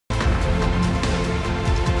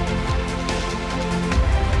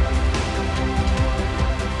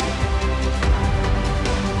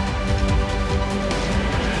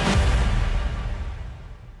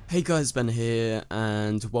Hey guys, Ben here,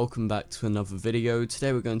 and welcome back to another video.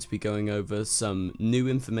 Today we're going to be going over some new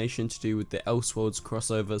information to do with the Elseworlds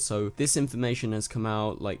crossover. So this information has come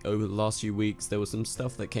out like over the last few weeks. There was some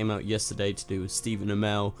stuff that came out yesterday to do with Stephen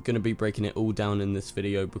Amell. I'm going to be breaking it all down in this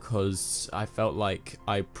video because I felt like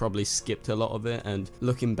I probably skipped a lot of it, and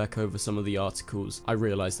looking back over some of the articles I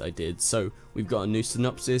realized I did. So we've got a new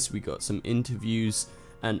synopsis, we got some interviews,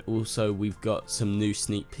 and also we've got some new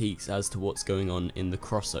sneak peeks as to what's going on in the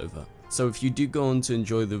crossover. So if you do go on to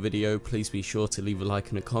enjoy the video, please be sure to leave a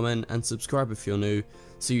like and a comment, and subscribe if you're new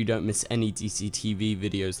so you don't miss any DCTV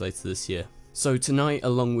videos later this year. So tonight,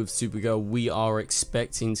 along with Supergirl, we are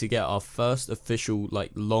expecting to get our first official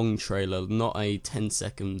long trailer, not a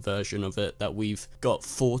 10-second version of it that we've got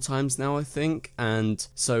 4 times now, I think. And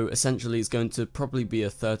so essentially it's going to probably be a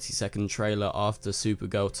 30-second trailer after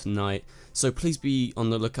Supergirl tonight. So please be on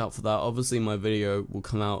the lookout for that. Obviously my video will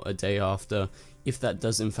come out a day after, if that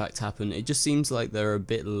does in fact happen. It just seems like they're a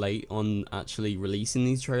bit late on actually releasing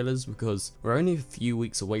these trailers because we're only a few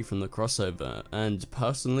weeks away from the crossover, and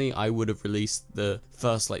personally I would have released the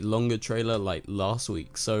first longer trailer last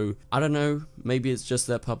week. So I don't know, maybe it's just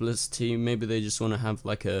their publicity, maybe they just want to have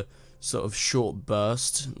a sort of short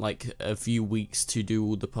burst, a few weeks to do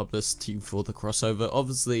all the publicity for the crossover.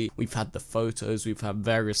 Obviously we've had the photos, we've had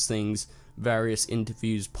various things, various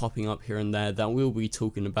interviews popping up here and there that we'll be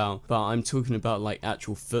talking about, but I'm talking about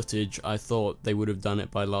actual footage. I thought they would have done it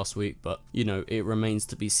by last week, but you know, it remains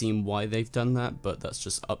to be seen why they've done that, but that's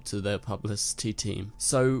just up to their publicity team.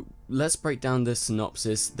 So let's break down this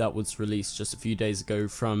synopsis that was released just a few days ago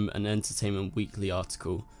from an Entertainment Weekly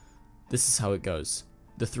article. This is how it goes.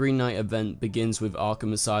 The 3-night event begins with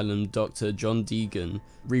Arkham Asylum Dr. John Deegan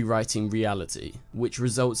rewriting reality, which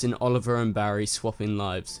results in Oliver and Barry swapping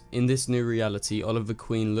lives. In this new reality, Oliver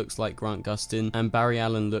Queen looks like Grant Gustin and Barry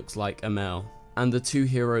Allen looks like Amell. And the two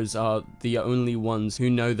heroes are the only ones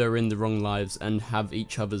who know they're in the wrong lives and have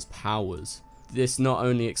each other's powers. This not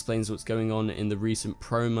only explains what's going on in the recent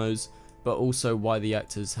promos, but also why the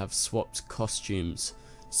actors have swapped costumes.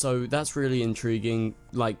 So that's really intriguing.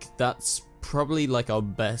 That's probably our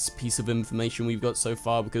best piece of information we've got so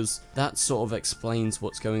far, because that sort of explains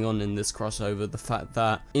what's going on in this crossover. The fact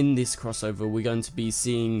that in this crossover we're going to be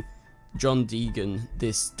seeing John Deegan,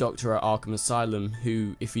 this doctor at Arkham Asylum,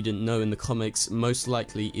 who, if you didn't know, in the comics most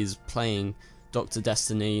likely is playing Dr.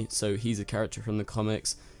 Destiny, so he's a character from the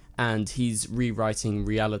comics, and he's rewriting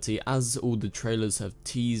reality, as all the trailers have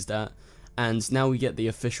teased at. And now we get the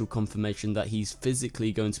official confirmation that he's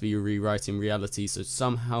physically going to be rewriting reality, so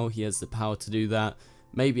somehow he has the power to do that.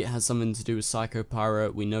 Maybe it has something to do with Psycho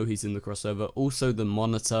Pirate, we know he's in the crossover. Also the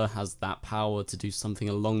Monitor has that power to do something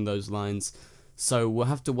along those lines. So we'll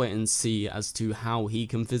have to wait and see as to how he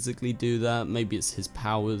can physically do that. Maybe it's his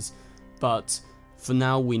powers, but for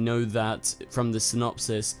now we know that from the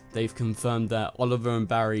synopsis they've confirmed that Oliver and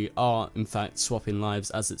Barry are in fact swapping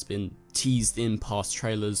lives, as it's been teased in past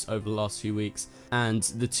trailers over the last few weeks, and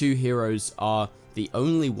the two heroes are the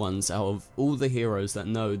only ones out of all the heroes that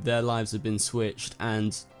know their lives have been switched.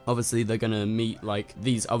 And obviously they're gonna meet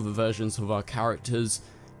these other versions of our characters,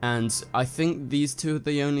 and I think these two are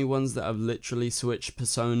the only ones that have literally switched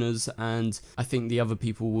personas, and I think the other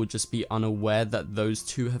people will just be unaware that those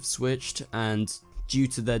two have switched, and due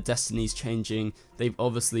to their destinies changing, they've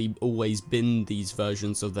obviously always been these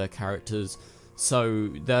versions of their characters. So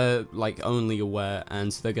they're only aware,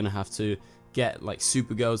 and they're gonna have to get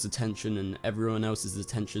Supergirl's attention and everyone else's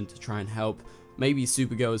attention to try and help. Maybe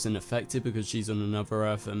Supergirl isn't affected because she's on another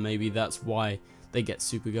Earth, and maybe that's why they get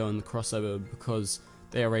Supergirl in the crossover, because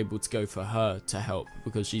they are able to go for her to help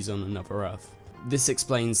because she's on another Earth. This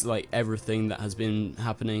explains everything that has been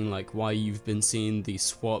happening, why you've been seeing these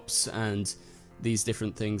swaps and these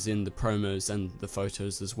different things in the promos and the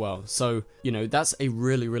photos as well. So, you know, that's a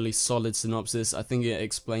really solid synopsis. I think it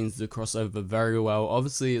explains the crossover very well.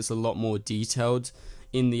 Obviously it's a lot more detailed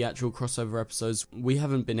in the actual crossover episodes. We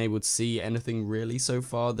haven't been able to see anything really so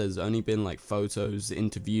far. There's only been photos,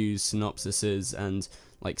 interviews, synopsises, and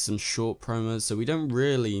some short promos, so we don't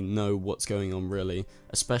really know what's going on really,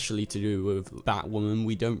 especially to do with Batwoman.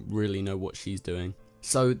 We don't really know what she's doing.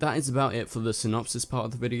 So that is about it for the synopsis part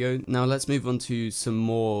of the video. Now let's move on to some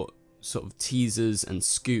more sort of teasers and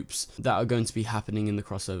scoops that are going to be happening in the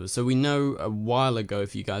crossover. So we know a while ago,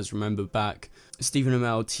 if you guys remember back, Stephen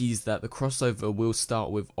Amell teased that the crossover will start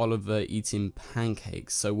with Oliver eating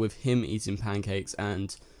pancakes. So with him eating pancakes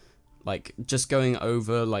and just going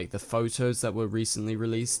over the photos that were recently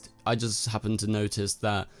released, I just happened to notice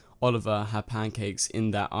that Oliver had pancakes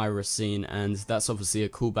in that Iris scene, and that's obviously a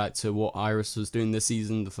callback to what Iris was doing this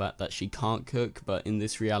season, the fact that she can't cook, but in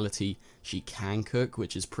this reality she can cook,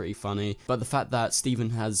 which is pretty funny. But the fact that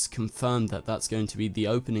Steven has confirmed that that's going to be the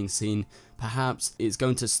opening scene, perhaps it's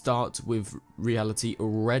going to start with reality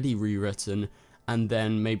already rewritten, and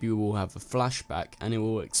then maybe we'll have a flashback and it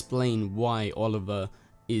will explain why Oliver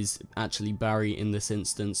is actually Barry in this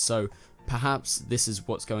instance. So perhaps this is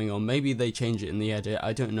what's going on. Maybe they change it in the edit,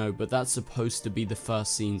 I don't know, but that's supposed to be the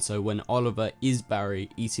first scene. So when Oliver is Barry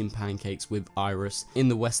eating pancakes with Iris in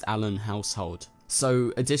the West Allen household.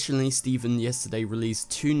 So additionally, Steven yesterday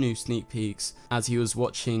released 2 new sneak peeks as he was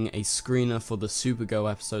watching a screener for the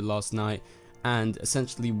Supergirl episode last night, and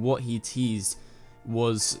essentially what he teased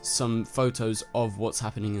was some photos of what's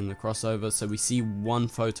happening in the crossover. So we see one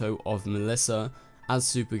photo of Melissa as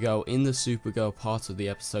Supergirl in the Supergirl part of the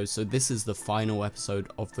episode. So this is the final episode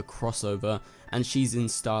of the crossover, and she's in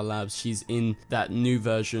Star Labs. She's in that new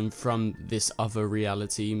version from this other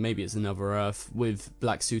reality, maybe it's another Earth, with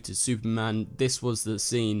black suited Superman. This was the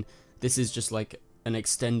scene. This is just like an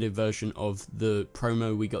extended version of the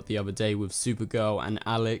promo we got the other day with Supergirl and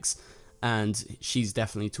Alex, and she's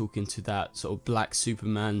definitely talking to that sort of black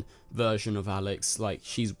Superman version of Alex, like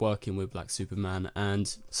she's working with black Superman.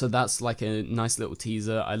 And so that's like a nice little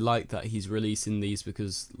teaser. I like that he's releasing these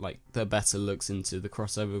because like they're better looks into the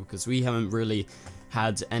crossover, because we haven't really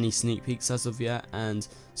had any sneak peeks as of yet. And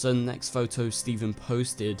so the next photo Steven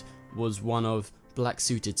posted was one of black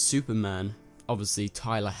suited Superman, obviously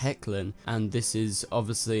Tyler Hoechlin, and this is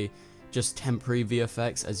obviously just temporary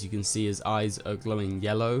VFX. As you can see, his eyes are glowing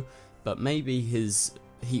yellow, but maybe his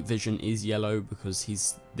heat vision is yellow because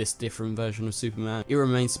he's this different version of Superman. It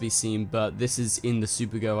remains to be seen, but this is in the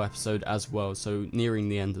Supergirl episode as well, so nearing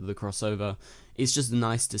the end of the crossover. It's just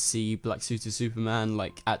nice to see black suited Superman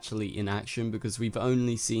like actually in action, because we've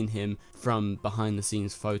only seen him from behind the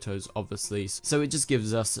scenes photos obviously, so it just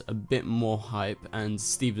gives us a bit more hype, and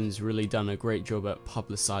Steven's really done a great job at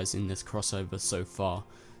publicizing this crossover so far.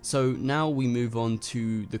 So now we move on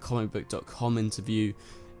to the comicbook.com interview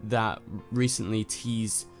that recently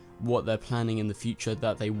teased what they're planning in the future,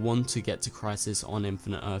 that they want to get to Crisis on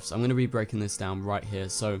Infinite Earths. I'm going to be breaking this down right here.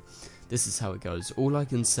 So this is how it goes. All I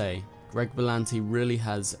can say, Greg Berlanti really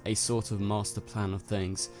has a sort of master plan of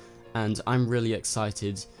things, and I'm really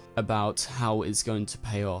excited about how it's going to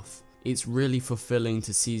pay off. It's really fulfilling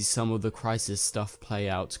to see some of the Crisis stuff play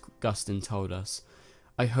out, Gustin told us.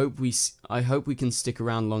 I hope we can stick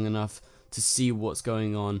around long enough to see what's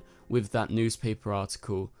going on with that newspaper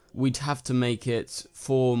article. We'd have to make it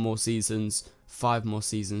 4 more seasons, 5 more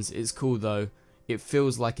seasons. It's cool though. It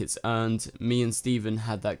feels like it's earned. Me and Steven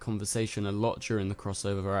had that conversation a lot during the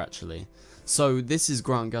crossover actually. So this is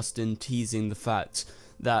Grant Gustin teasing the fact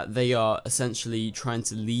that they are essentially trying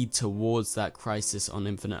to lead towards that Crisis on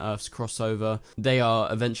Infinite Earths crossover. They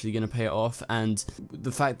are eventually going to pay it off, and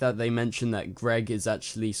the fact that they mentioned that Greg is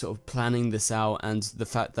actually sort of planning this out, and the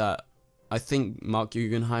fact that I think Mark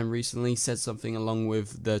Guggenheim recently said something along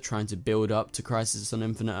with they're trying to build up to Crisis on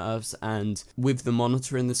Infinite Earths, and with the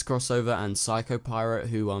Monitor in this crossover and Psycho Pirate,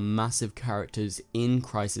 who are massive characters in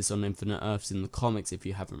Crisis on Infinite Earths in the comics if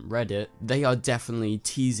you haven't read it, they are definitely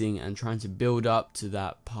teasing and trying to build up to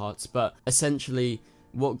that part. But essentially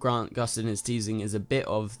what Grant Gustin is teasing is a bit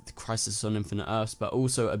of the Crisis on Infinite Earths, but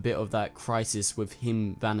also a bit of that crisis with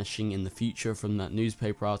him vanishing in the future from that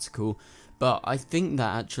newspaper article. But I think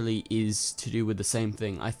that actually is to do with the same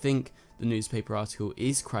thing. I think the newspaper article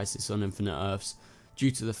is Crisis on Infinite Earths due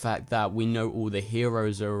to the fact that we know all the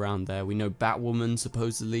heroes are around there. We know Batwoman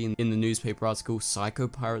supposedly in the newspaper article, Psycho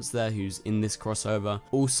Pirate's there who's in this crossover.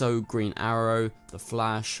 Also Green Arrow, The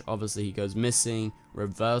Flash, obviously he goes missing,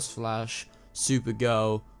 Reverse Flash,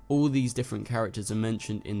 Supergirl. All these different characters are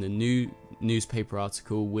mentioned in the new newspaper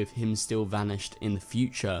article with him still vanished in the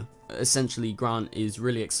future. Essentially Grant is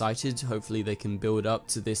really excited. Hopefully they can build up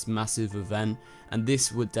to this massive event, and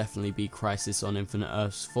this would definitely be Crisis on Infinite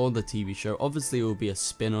Earths for the TV show. Obviously it will be a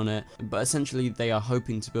spin on it, but essentially they are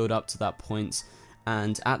hoping to build up to that point,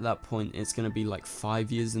 and at that point it's going to be like 5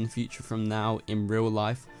 years in the future from now in real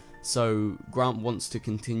life. So Grant wants to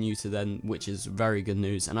continue to then, which is very good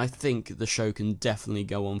news, and I think the show can definitely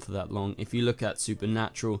go on for that long. If you look at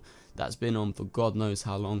Supernatural, that's been on for God knows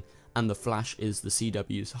how long, and The Flash is the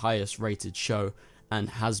CW's highest rated show and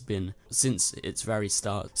has been since its very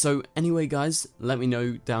start. So anyway guys, let me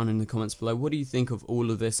know down in the comments below, what do you think of all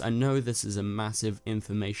of this? I know this is a massive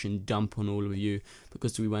information dump on all of you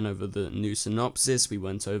because we went over the new synopsis, we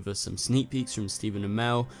went over some sneak peeks from Stephen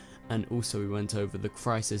Amell, and also we went over the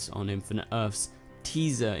Crisis on Infinite Earths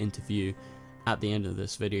teaser interview. at the end of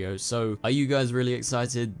this video. So are you guys really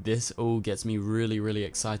excited? This all gets me really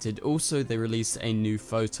excited. Also, they released a new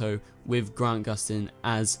photo with Grant Gustin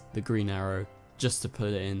as the Green Arrow, just to put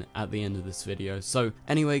it in at the end of this video. So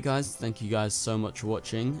anyway guys, thank you guys so much for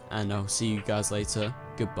watching, and I'll see you guys later.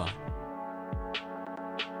 Goodbye.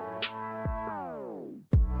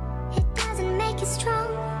 It doesn't make us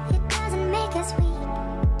strong, it doesn't make us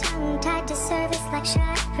weak. Tongue tied to service like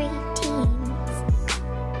shy.